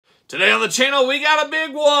Today on the channel, we got a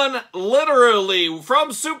big one, literally,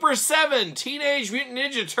 from Super 7, Teenage Mutant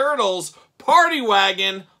Ninja Turtles, Party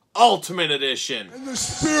Wagon, Ultimate Edition. And the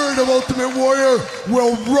spirit of Ultimate Warrior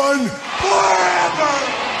will run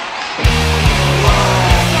forever!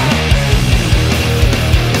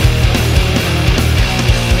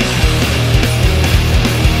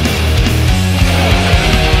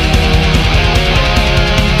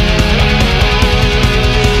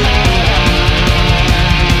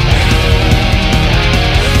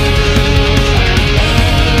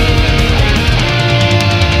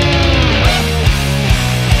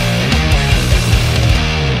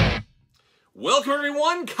 Welcome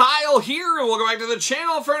everyone, Kyle here, and welcome back to the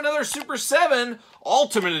channel for another Super 7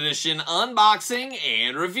 Ultimate Edition unboxing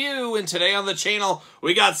and review. And today on the channel,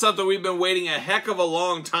 we got something we've been waiting a heck of a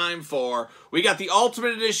long time for. We got the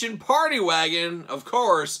Ultimate Edition Party Wagon, of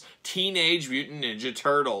course, Teenage Mutant Ninja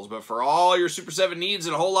Turtles. But for all your Super 7 needs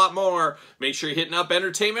and a whole lot more, make sure you're hitting up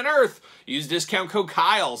Entertainment Earth. Use discount code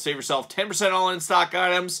Kyle, save yourself 10% all in-stock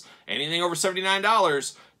items, anything over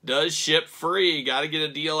 $79. Does ship free. Got to get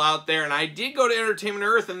a deal out there. And I did go to Entertainment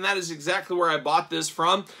Earth, and that is exactly where I bought this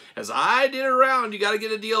from. As I did it around, you got to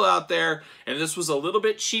get a deal out there. And this was a little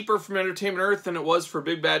bit cheaper from Entertainment Earth than it was for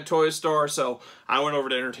Big Bad Toy Store. So I went over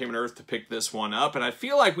to Entertainment Earth to pick this one up. And I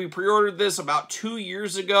feel like we pre-ordered this about 2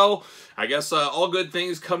 years ago. I guess all good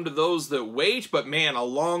things come to those that wait. But man, a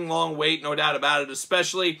long, long wait, no doubt about it.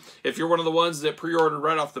 Especially if you're one of the ones that pre-ordered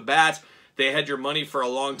right off the bat. They had your money for a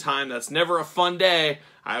long time. That's never a fun day.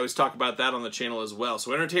 I always talk about that on the channel as well.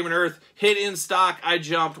 So Entertainment Earth hit in stock. I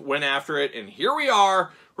jumped, went after it, and here we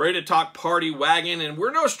are, ready to talk Party Wagon. And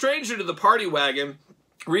we're no stranger to the Party Wagon.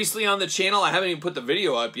 Recently on the channel, I haven't even put the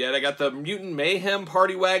video up yet. I got the Mutant Mayhem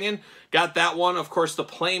Party Wagon. Got that one, of course, the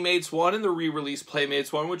Playmates one and the re-release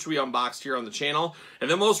Playmates one, which we unboxed here on the channel.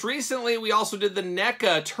 And then most recently, we also did the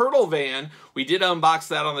NECA Turtle Van. We did unbox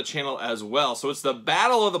that on the channel as well. So it's the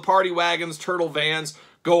battle of the Party Wagons, Turtle Vans,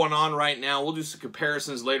 going on right now. We'll do some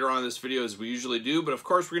comparisons later on in this video as we usually do, but of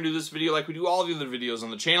course we're going to do this video like we do all the other videos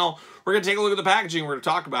on the channel. We're going to take a look at the packaging, we're going to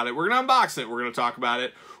talk about it, we're going to unbox it, we're going to talk about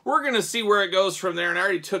it, we're going to see where it goes from there, and I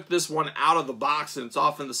already took this one out of the box and it's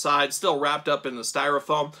off in the side, still wrapped up in the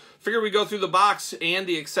styrofoam. Figure we go through the box and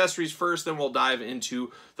the accessories first, then we'll dive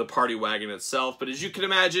into the Party Wagon itself. But as you can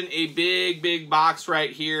imagine, a big, big box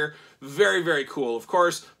right here. Very, very cool. Of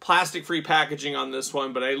course, plastic-free packaging on this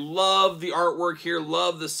one, but I love the artwork here,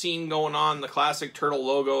 love the scene going on, the classic turtle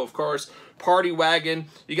logo, of course. Party Wagon.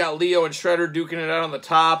 You got Leo and Shredder duking it out on the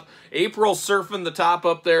top. April surfing the top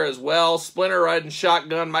up there as well. Splinter riding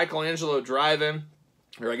shotgun. Michelangelo driving.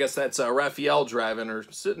 Or I guess that's Raphael driving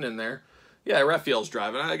or sitting in there. Yeah, Raphael's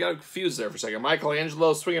driving. I got confused there for a second.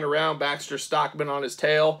 Michelangelo swinging around, Baxter Stockman on his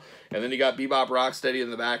tail, and then you got Bebop Rocksteady in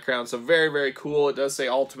the background. So very, very cool. It does say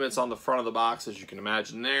Ultimates on the front of the box, as you can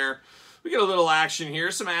imagine there. We get a little action here,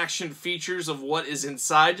 some action features of what is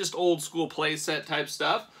inside, just old school playset type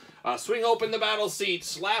stuff. Swing open the battle seat,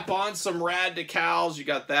 slap on some rad decals, you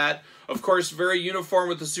got that. Of course, very uniform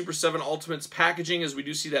with the Super 7 Ultimates packaging, as we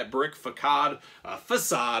do see that brick facade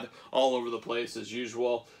all over the place as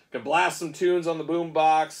usual. Can blast some tunes on the boom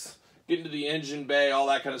box, get into the engine bay, all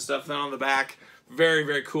that kind of stuff. Then on the back, very,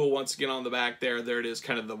 very cool. Once again on the back there, there it is,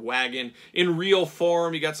 kind of the wagon in real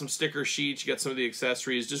form. You got some sticker sheets, you got some of the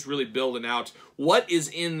accessories, just really building out what is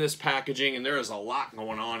in this packaging, and there is a lot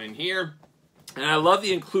going on in here. And I love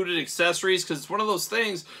the included accessories because it's one of those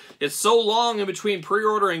things, it's so long in between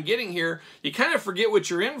pre-order and getting here, you kind of forget what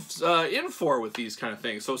you're in for with these kind of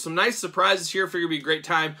things. So some nice surprises here. Figure it'd be a great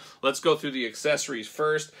time. Let's go through the accessories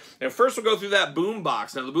first. And first we'll go through that boom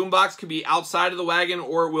box. Now the boom box can be outside of the wagon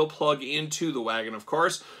or it will plug into the wagon, of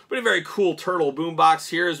course. But a very cool turtle boom box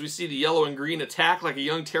here as we see the yellow and green attack like a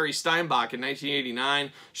young Terry Steinbach in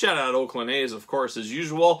 1989. Shout out Oakland A's, of course, as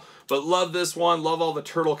usual. But love this one. Love all the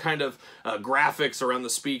turtle kind of graphics around the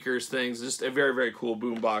speakers, things. Just a very, very cool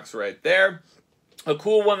boombox right there. A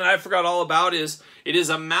cool one that I forgot all about is, it is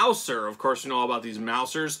a mouser. Of course, you know all about these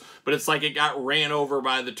mousers, but it's like it got ran over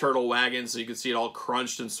by the turtle wagon, so you can see it all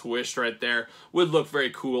crunched and swished right there. Would look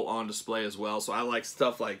very cool on display as well, so I like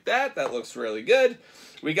stuff like that. That looks really good.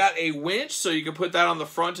 We got a winch, so you can put that on the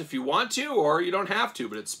front if you want to, or you don't have to,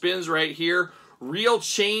 but it spins right here. Real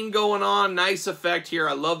chain going on, nice effect here.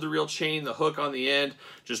 I love the real chain, the hook on the end,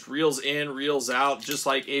 just reels in, reels out, just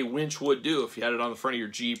like a winch would do if you had it on the front of your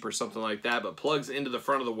Jeep or something like that, but plugs into the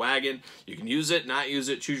front of the wagon. You can use it, not use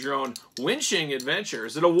it, choose your own winching adventure.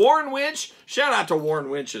 Is it a Warren winch? Shout out to Warren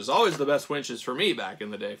winches, always the best winches for me back in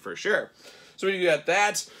the day, for sure. So we got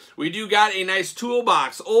that. We do got a nice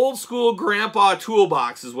toolbox. Old school grandpa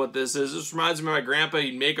toolbox is what this is. This reminds me of my grandpa.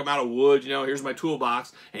 He'd make them out of wood. You know, here's my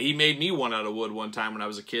toolbox. And he made me one out of wood one time when I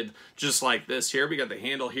was a kid, just like this here. We got the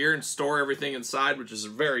handle here and store everything inside, which is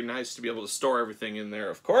very nice to be able to store everything in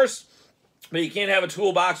there, of course. But you can't have a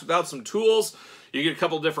toolbox without some tools. You get a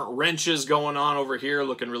couple different wrenches going on over here,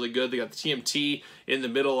 looking really good. They got the TMT in the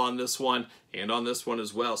middle on this one and on this one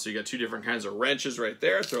as well. So you got two different kinds of wrenches right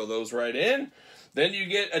there. Throw those right in. Then you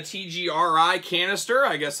get a TGRI canister.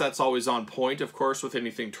 I guess that's always on point, of course, with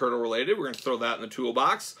anything turtle related. We're going to throw that in the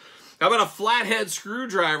toolbox. How about a flathead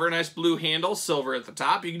screwdriver? Nice blue handle, silver at the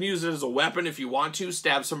top. You can use it as a weapon if you want to.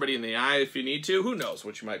 Stab somebody in the eye if you need to. Who knows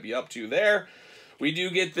what you might be up to there. We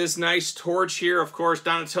do get this nice torch here. Of course,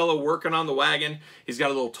 Donatello working on the wagon. He's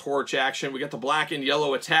got a little torch action. We got the black and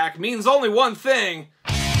yellow attack. Means only one thing.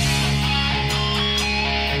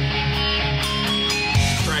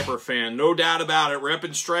 Striper fan, no doubt about it.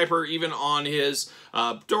 Repping Striper even on his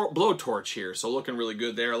blowtorch here. So looking really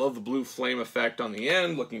good there. I love the blue flame effect on the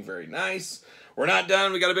end. Looking very nice. We're not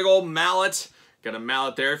done. We got a big old mallet. Got a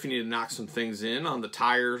mallet there if you need to knock some things in on the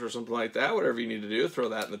tires or something like that. Whatever you need to do, throw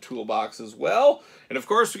that in the toolbox as well. And of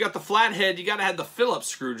course, we got the flathead. You got to have the Phillips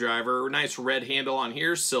screwdriver. Nice red handle on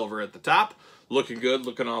here, silver at the top. Looking good,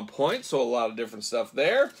 looking on point. So a lot of different stuff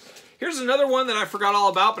there. Here's another one that I forgot all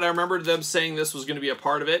about, but I remembered them saying this was going to be a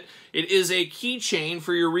part of it. It is a keychain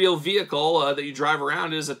for your real vehicle that you drive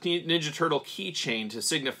around. It is a Ninja Turtle keychain to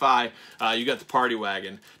signify you got the Party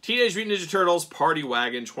Wagon. Teenage Mutant Ninja Turtles Party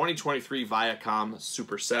Wagon 2023 Viacom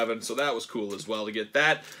Super 7. So that was cool as well to get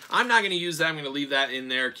that. I'm not going to use that. I'm going to leave that in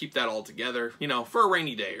there, keep that all together, you know, for a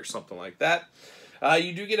rainy day or something like that.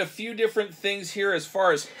 You do get a few different things here as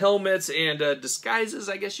far as helmets and disguises,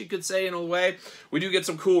 I guess you could say, in a way. We do get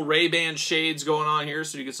some cool Ray-Ban shades going on here,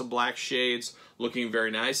 so you get some black shades looking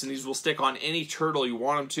very nice. And these will stick on any turtle you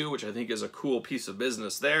want them to, which I think is a cool piece of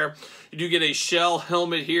business there. You do get a shell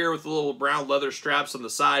helmet here with the little brown leather straps on the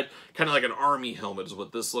side, kind of like an army helmet is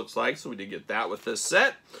what this looks like, so we did get that with this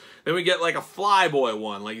set. Then we get like a Flyboy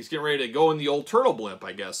one, like he's getting ready to go in the old turtle blimp,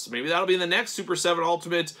 I guess. Maybe that'll be the next Super 7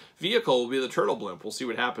 Ultimate vehicle, will be the turtle blimp. We'll see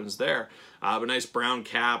what happens there. But nice brown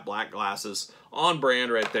cap, black glasses, on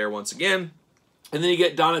brand right there once again. And then you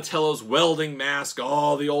get Donatello's welding mask.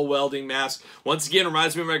 Oh, the old welding mask. Once again,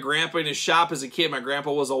 reminds me of my grandpa in his shop as a kid. My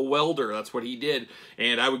grandpa was a welder. That's what he did.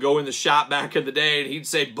 And I would go in the shop back in the day, and he'd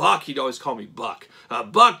say, Buck. He'd always call me Buck.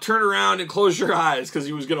 Buck, turn around and close your eyes, because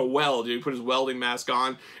he was going to weld. He put his welding mask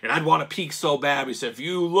on, and I'd want to peek so bad. He said, if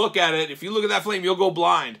you look at it, if you look at that flame, you'll go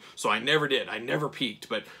blind. So I never did. I never peeked.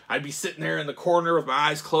 But I'd be sitting there in the corner with my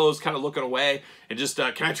eyes closed, kind of looking away, and just,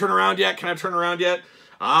 can I turn around yet? Can I turn around yet?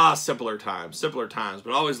 Ah, simpler times,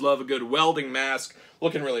 but always love a good welding mask.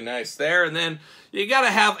 Looking really nice there. And then you got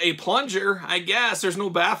to have a plunger, I guess. There's no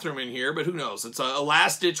bathroom in here, but who knows? It's a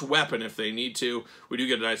last-ditch weapon if they need to. We do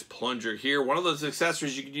get a nice plunger here. One of those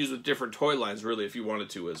accessories you could use with different toy lines, really, if you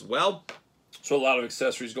wanted to as well. So a lot of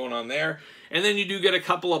accessories going on there. And then you do get a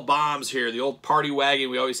couple of bombs here. The old Party Wagon,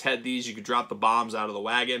 we always had these. You could drop the bombs out of the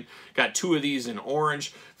wagon. Got two of these in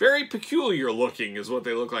orange. Very peculiar looking is what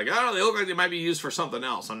they look like. I don't know, they look like they might be used for something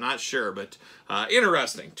else. I'm not sure, but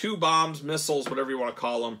interesting. Two bombs, missiles, whatever you want to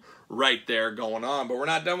call them, right there going on. But we're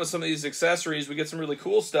not done with some of these accessories. We get some really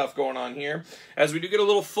cool stuff going on here, as we do get a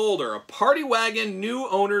little folder, a Party Wagon New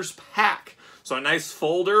Owners Pack. So a nice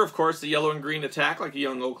folder, of course, the yellow and green attack like a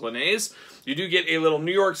young Oakland A's. You do get a little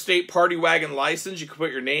New York State Party Wagon license. You can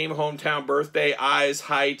put your name, hometown, birthday, eyes,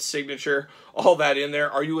 height, signature, all that in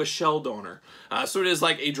there. Are you a shell donor? So it is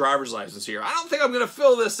like a driver's license here. I don't think I'm going to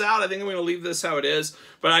fill this out. I think I'm going to leave this how it is.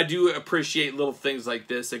 But I do appreciate little things like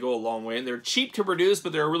this. They go a long way. And they're cheap to produce,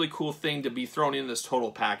 but they're a really cool thing to be thrown in this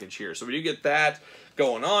total package here. So we do get that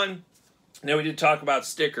going on. Now we did talk about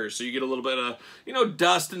stickers, so you get a little bit of, you know,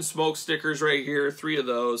 dust and smoke stickers right here, 3 of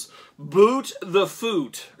those. Boot the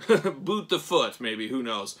foot, boot the foot, maybe, who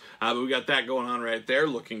knows. But we got that going on right there,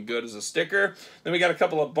 looking good as a sticker. Then we got a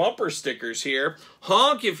couple of bumper stickers here.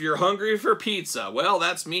 Honk if you're hungry for pizza. Well,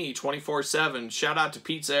 that's me, 24/7. Shout out to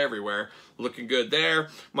Pizza Everywhere. Looking good there.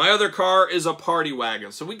 My other car is a Party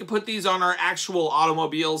Wagon, so we can put these on our actual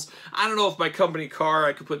automobiles. I don't know if my company car,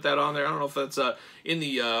 I could put that on there. I don't know if that's in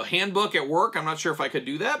the handbook at work. I'm not sure if I could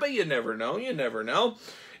do that, but you never know. You never know.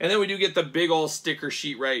 And then we do get the big old sticker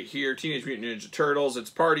sheet right here. Teenage Mutant Ninja Turtles. It's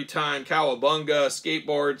party time. Cowabunga.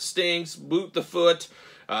 Skateboard. Stinks. Boot the foot.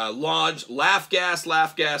 Lodge, laugh gas,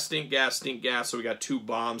 stink gas. So we got 2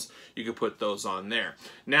 bombs. You could put those on there.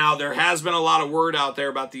 Now, there has been a lot of word out there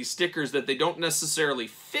about these stickers that they don't necessarily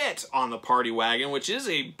fit on the Party Wagon, which is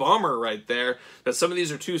a bummer right there, that some of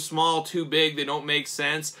these are too small, too big, they don't make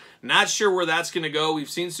sense. Not sure where that's going to go. We've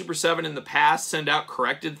seen Super 7 in the past send out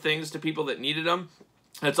corrected things to people that needed them.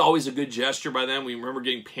 That's always a good gesture by them. We remember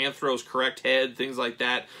getting Panthro's correct head, things like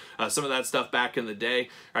that. Some of that stuff back in the day.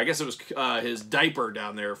 I guess it was his diaper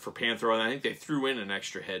down there for Panthro, and I think they threw in an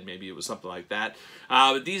extra head. Maybe it was something like that.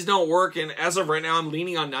 But these don't work, and as of right now, I'm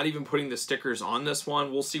leaning on not even putting the stickers on this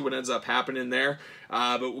one. We'll see what ends up happening there.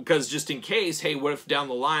 But because just in case, hey, what if down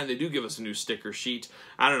the line they do give us a new sticker sheet?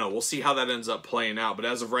 I don't know. We'll see how that ends up playing out. But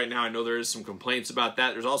as of right now, I know there is some complaints about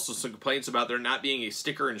that. There's also some complaints about there not being a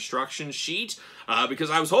sticker instruction sheet,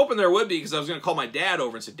 because I was hoping there would be, because I was going to call my dad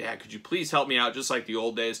over and say, Dad, could you please help me out, just like the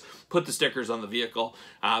old days, put the stickers on the vehicle.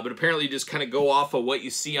 But apparently you just kind of go off of what you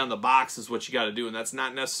see on the box is what you got to do, and that's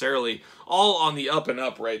not necessarily all on the up and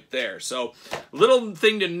up right there. So little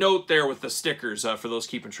thing to note there with the stickers for those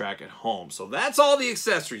keeping track at home. So that's all the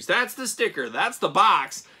accessories. That's the sticker. That's the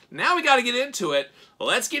box. Now we got to get into it.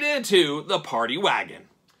 Let's get into the Party Wagon.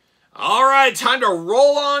 All right, time to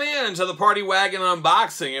roll on into the Party Wagon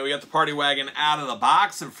unboxing. And we got the Party Wagon out of the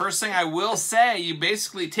box. And first thing I will say, you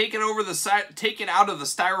basically take it over the side, take it out of the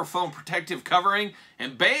styrofoam protective covering,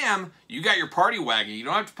 and bam, you got your Party Wagon. You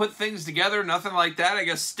don't have to put things together, nothing like that. I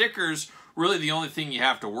guess stickers really the only thing you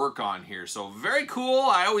have to work on here. So very cool.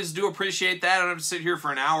 I always do appreciate that. I don't have to sit here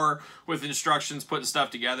for an hour with instructions putting stuff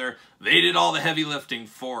together. They did all the heavy lifting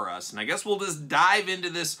for us. And I guess we'll just dive into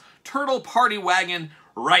this Turtle Party Wagon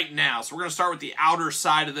right now. So we're going to start with the outer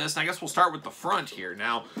side of this, and I guess we'll start with the front here.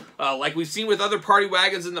 Now, like we've seen with other Party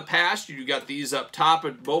Wagons in the past, you got these up top,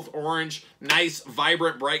 both orange, nice,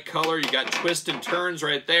 vibrant, bright color. You got twists and turns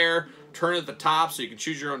right there, turn at the top, so you can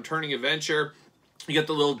choose your own turning adventure. You got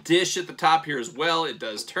the little dish at the top here as well. It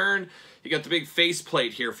does turn. You got the big face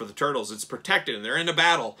plate here for the turtles. It's protected, and they're in a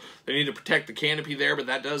battle. They need to protect the canopy there, but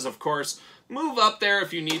that does, of course, move up there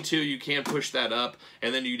if you need to. You can push that up,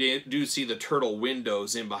 and then you do see the turtle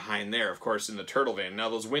windows in behind there, of course, in the turtle van. Now,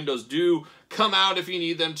 those windows do come out if you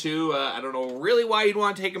need them to. I don't know really why you'd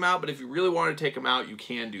want to take them out, but if you really want to take them out, you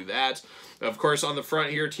can do that. Of course, on the front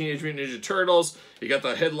here, Teenage Mutant Ninja Turtles. You got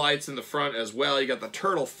the headlights in the front as well. You got the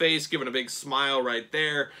turtle face giving a big smile right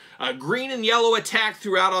there. Green and yellow attack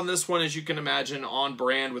throughout on this one, as you can imagine, on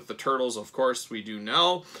brand with the turtles, of course, we do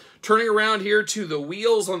know. Turning around here to the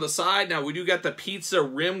wheels on the side. Now, we do got the pizza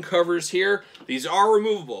rim covers here. These are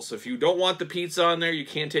removable, so if you don't want the pizza on there, you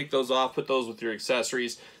can take those off, put those with your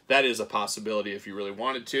accessories. That is a possibility if you really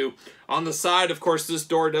wanted to. On the side, of course, this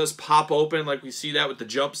door does pop open, like we see that with the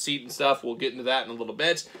jump seat and stuff. We'll get into that in a little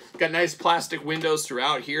bit. Got nice plastic windows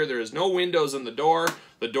throughout here. There is no windows in the door.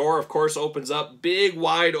 The door, of course, opens up. Big,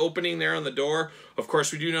 wide opening there on the door. Of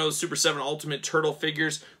course, we do know the Super 7 Ultimate Turtle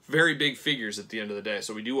figures. Very big figures at the end of the day.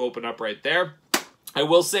 So we do open up right there. I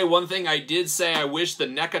will say one thing I did say I wish the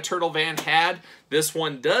NECA Turtle van had, this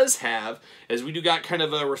one does have, is we do got kind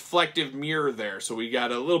of a reflective mirror there. So we got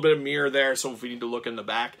a little bit of mirror there, so if we need to look in the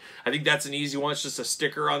back. I think that's an easy one. It's just a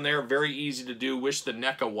sticker on there. Very easy to do. Wish the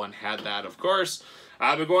NECA one had that, of course.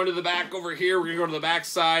 But going to the back over here, we're going to go to the back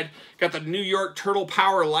side. Got the New York Turtle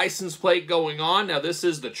Power license plate going on. Now, this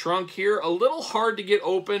is the trunk here. A little hard to get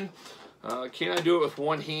open. Can I do it with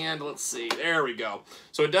one hand? Let's see. There we go.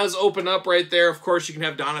 So it does open up right there. Of course, you can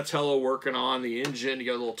have Donatello working on the engine. You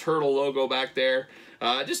got a little turtle logo back there.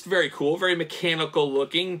 Just very cool, very mechanical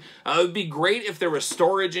looking. It would be great if there was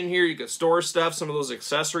storage in here. You could store stuff, some of those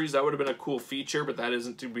accessories. That would have been a cool feature, but that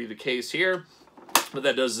isn't to be the case here. But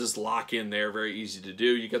that does just lock in there, very easy to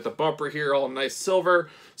do. You got the bumper here, all nice silver,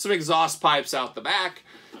 some exhaust pipes out the back.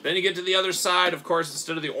 Then you get to the other side, of course,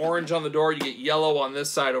 instead of the orange on the door, you get yellow on this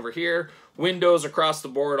side over here. Windows across the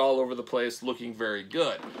board all over the place, looking very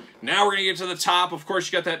good. Now we're going to get to the top. Of course,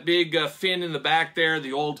 you got that big fin in the back there.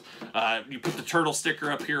 The old, you put the turtle sticker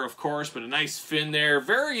up here, of course, but a nice fin there.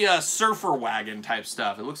 Very surfer wagon type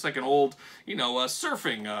stuff. It looks like an old, you know,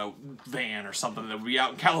 surfing van or something that would be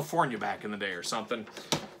out in California back in the day or something.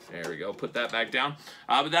 There we go. Put that back down.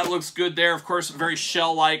 But that looks good there. Of course, very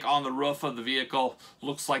shell-like on the roof of the vehicle.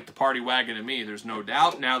 Looks like the Party Wagon to me. There's no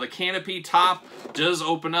doubt. Now, the canopy top does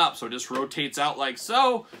open up, so it just rotates out like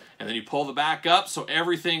so. And then you pull the back up, so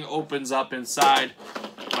everything opens up inside.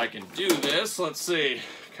 If I can do this, let's see.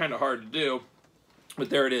 Kind of hard to do. But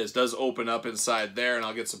there it is. Does open up inside there, and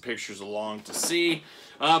I'll get some pictures along to see.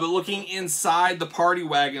 But looking inside the party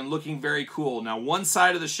wagon, looking very cool. Now, one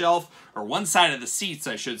side of the shelf, or one side of the seats,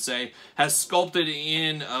 I should say, has sculpted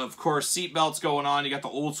in, of course, seat belts going on. You got the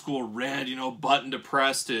old school red, you know, button to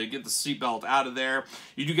press to get the seat belt out of there.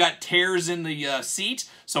 You do got tears in the seat.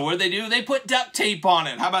 So what do? They put duct tape on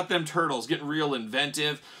it. How about them turtles? Getting real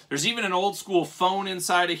inventive. There's even an old school phone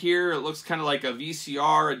inside of here. It looks kind of like a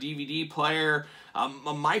VCR, a DVD player.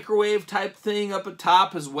 A microwave type thing up at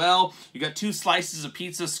top as well. You got 2 slices of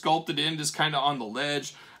pizza sculpted in just kind of on the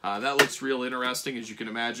ledge. That looks real interesting, as you can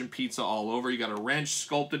imagine. Pizza all over. You got a wrench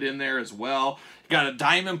sculpted in there as well. You got a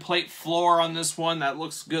diamond plate floor on this one. That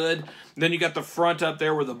looks good. And then you got the front up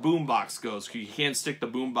there where the boom box goes. You can stick the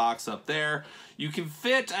boom box up there. You can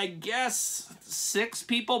fit, I guess, 6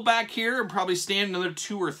 people back here and probably stand another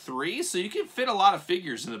 2 or 3. So you can fit a lot of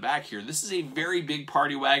figures in the back here. This is a very big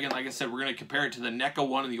party wagon. Like I said, we're going to compare it to the NECA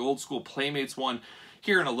one and the old school Playmates one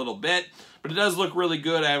here in a little bit. But it does look really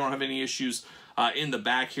good. I don't have any issues in the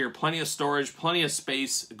back here. Plenty of storage, plenty of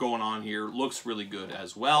space going on here. Looks really good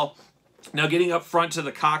as well. Now, getting up front to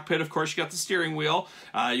the cockpit, of course, you got the steering wheel.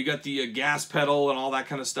 You got the gas pedal and all that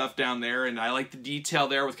kind of stuff down there. And I like the detail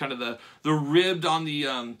there with kind of the ribbed on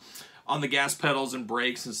the gas pedals and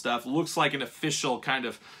brakes and stuff. Looks like an official kind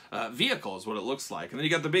of vehicle is what it looks like. And then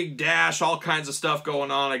you got the big dash, all kinds of stuff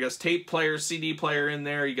going on. I guess tape player, CD player in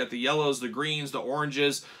there. You got the yellows, the greens, the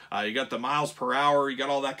oranges. You got the miles per hour. You got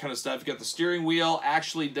all that kind of stuff. You got the steering wheel.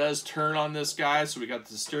 Actually does turn on this guy. So we got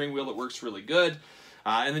the steering wheel that works really good.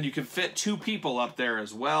 And then you can fit 2 people up there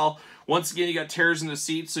as well. Once again, you got tears in the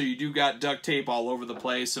seats, so you do got duct tape all over the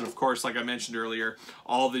place. And of course, like I mentioned earlier,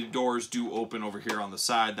 all the doors do open over here on the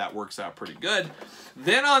side. That works out pretty good.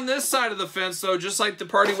 Then on this side of the fence, though, just like the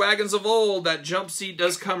party wagons of old, that jump seat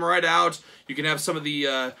does come right out. You can have some of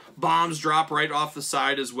the bombs drop right off the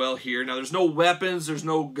side as well here. Now, there's no weapons, there's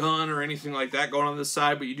no gun or anything like that going on this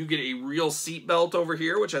side, but you do get a real seat belt over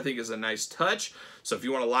here, which I think is a nice touch. So if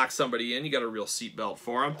you want to lock somebody in, you got a real seat belt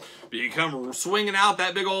for them. But you come swinging out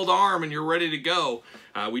that big old arm and you're ready to go.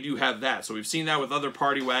 We do have that. So we've seen that with other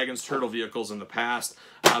party wagons, turtle vehicles in the past.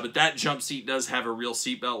 But that jump seat does have a real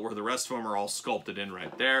seat belt where the rest of them are all sculpted in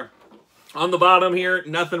right there. On the bottom here,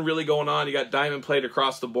 nothing really going on. You got diamond plate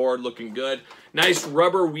across the board, looking good. Nice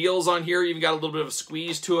rubber wheels on here. Even got a little bit of a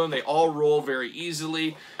squeeze to them. They all roll very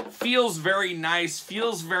easily. Feels very nice.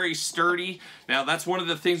 Feels very sturdy. Now, that's one of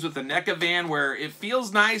the things with the NECA van where it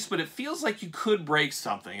feels nice, but it feels like you could break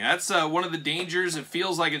something. That's one of the dangers. It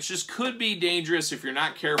feels like it just could be dangerous if you're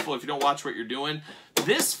not careful, if you don't watch what you're doing.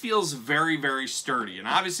 This feels very, very sturdy. And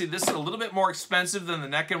obviously, this is a little bit more expensive than the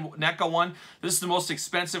NECA one. This is the most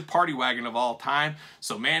expensive party wagon of all time.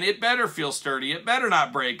 So, man, it better feel sturdy. It better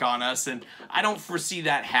not break on us. And I don't foresee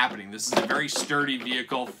that happening. This is a very sturdy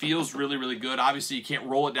vehicle. Feels really, really good. Obviously, you can't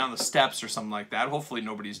roll it down the steps or something like that. Hopefully,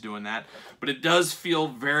 nobody's doing that. But it does feel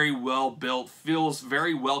very well built. Feels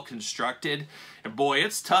very well constructed. And boy,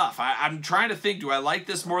 it's tough. I'm trying to think, do I like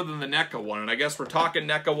this more than the NECA one? And I guess we're talking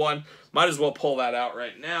NECA one. Might as well pull that out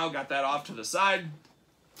right now. Got that off to the side.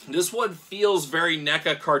 This one feels very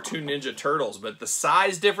NECA Cartoon Ninja Turtles, but the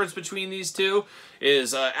size difference between these two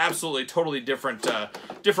is absolutely totally different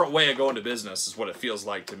way of going to business is what it feels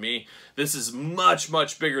like to me. This is much,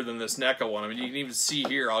 much bigger than this NECA one. I mean, you can even see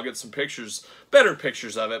here, I'll get some pictures, better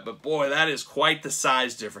pictures of it, but boy, that is quite the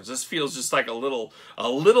size difference. This feels just like a little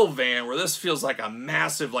van, where this feels like a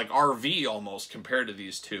massive, like RV almost compared to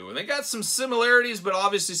these two. And they got some similarities, but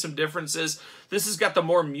obviously some differences. This has got the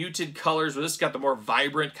more muted colors, where this has got the more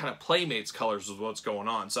vibrant kind of Playmates colors is what's going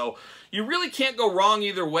on. So you really can't go wrong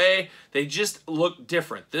either way. They just look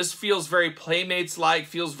different. This feels very Playmates-like,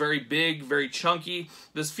 feels very big, very chunky.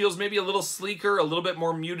 This feels maybe a little sleeker, a little bit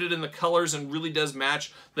more muted in the colors, and really does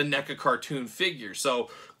match the NECA cartoon figure. So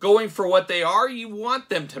going for what they are, you want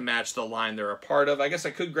them to match the line they're a part of. I guess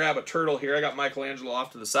I could grab a turtle here. I got Michelangelo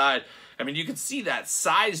off to the side. I mean, you can see that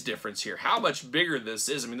size difference here, how much bigger this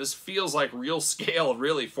is. I mean, this feels like real scale,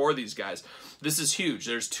 really, for these guys. This is huge.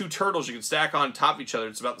 There's 2 turtles you can stack on top of each other.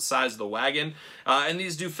 It's about the size of the wagon. And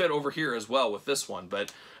these do fit over here as well with this one.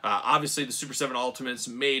 But obviously, the Super 7 Ultimate's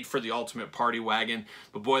made for the Ultimate Party Wagon.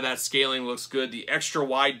 But boy, that scaling looks good. The extra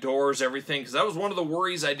wide doors, everything. Because that was one of the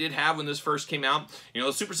worries I did have when this first came out. You know,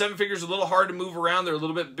 the Super 7 figures are a little hard to move around. They're a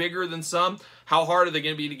little bit bigger than some. How hard are they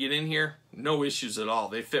going to be to get in here? No issues at all.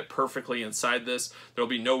 They fit perfectly inside this. There'll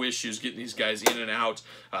be no issues getting these guys in and out.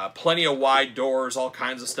 Plenty of wide doors, all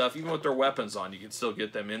kinds of stuff. Even with their weapons on, you can still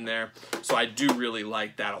get them in there. So I do really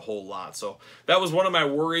like that a whole lot. So that was one of my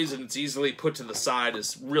worries, and it's easily put to the side.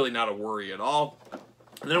 It's really not a worry at all.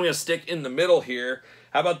 And then I'm going to stick in the middle here.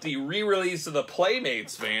 How about the re-release of the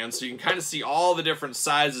Playmates van? So you can kind of see all the different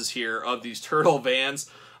sizes here of these turtle vans.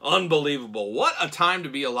 Unbelievable. What a time to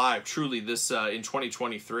be alive, truly, this in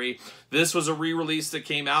 2023. This was a re-release that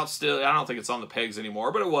came out still. I don't think it's on the pegs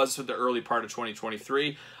anymore, but it was for the early part of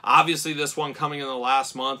 2023. Obviously, this one coming in the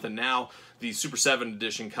last month, and now the Super 7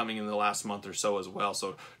 edition coming in the last month or so as well.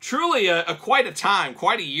 So truly quite a time,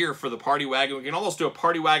 quite a year for the Party Wagon. We can almost do a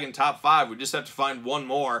Party Wagon top 5. We just have to find one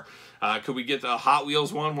more. Could we get the Hot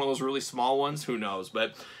Wheels one of those really small ones? Who knows?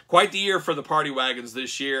 But quite the year for the Party Wagons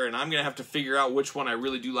this year, and I'm going to have to figure out which one I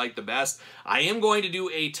really do like the best. I am going to do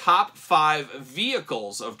a top 5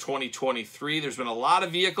 vehicles of 2023. There's been a lot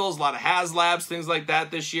of vehicles, a lot of HasLabs, things like that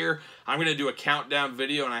this year. I'm going to do a countdown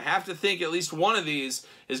video, and I have to think at least one of these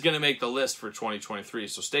is going to make the list for 2023.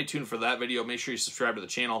 So stay tuned for that video. Make sure you subscribe to the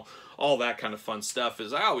channel. All that kind of fun stuff,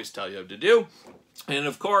 as I always tell you to do. And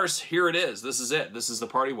of course, here it is. This is it. This is the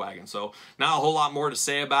Party Wagon. So not a whole lot more to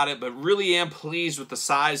say about it, but really am pleased with the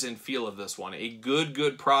size and feel of this one. A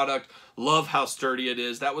good product. Love how sturdy it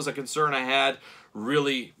is. That was a concern I had.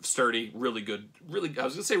 Really sturdy, really good, I was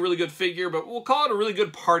going to say really good figure, but we'll call it a really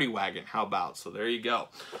good Party Wagon. How about? So there you go.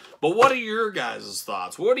 But what are your guys'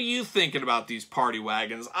 thoughts? What are you thinking about these Party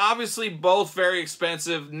Wagons? Obviously, both very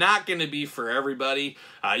expensive. Not going to be for everybody.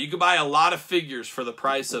 You could buy a lot of figures for the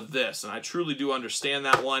price of this, and I truly do understand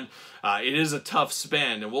that one. It is a tough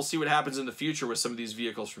spend, and we'll see what happens in the future with some of these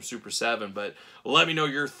vehicles from Super 7, but let me know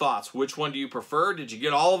your thoughts. Which one do you prefer? Did you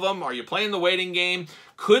get all of them? Are you playing the waiting game?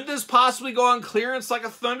 Could this possibly go on clearance like a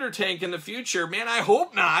Thunder Tank in the future? Man, I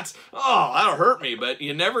hope not. Oh, that'll hurt me, but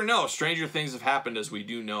you never know. Stranger things have happened, as we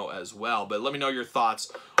do know as well. But let me know your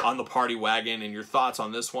thoughts on the Party Wagon and your thoughts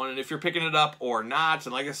on this one, and if you're picking it up or not.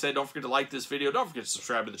 And like I said, don't forget to like this video. Don't forget to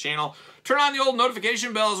subscribe to the channel. Turn on the old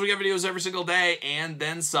notification bells. We got videos every single day and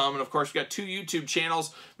then some. And of course, we got 2 YouTube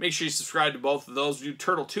channels. Make sure you subscribe to both of those. We do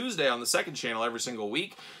Turtle Tuesday on the 2nd channel every single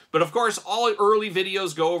week. But of course, all early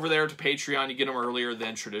videos go over there to Patreon. You get them earlier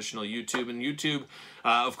than traditional YouTube. And YouTube,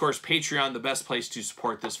 of course, Patreon, the best place to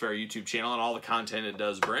support this very YouTube channel and all the content it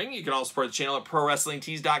does bring. You can also support the channel at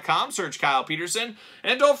ProWrestlingTees.com. Search Kyle Peterson.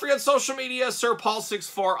 And don't forget social media,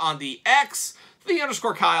 SirPaul64 on the X,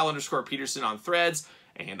 _Kyle_Peterson on Threads,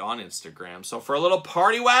 and on Instagram. So for a little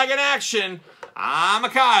Party Wagon action, I'm a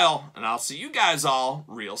Kyle, and I'll see you guys all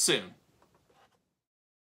real soon.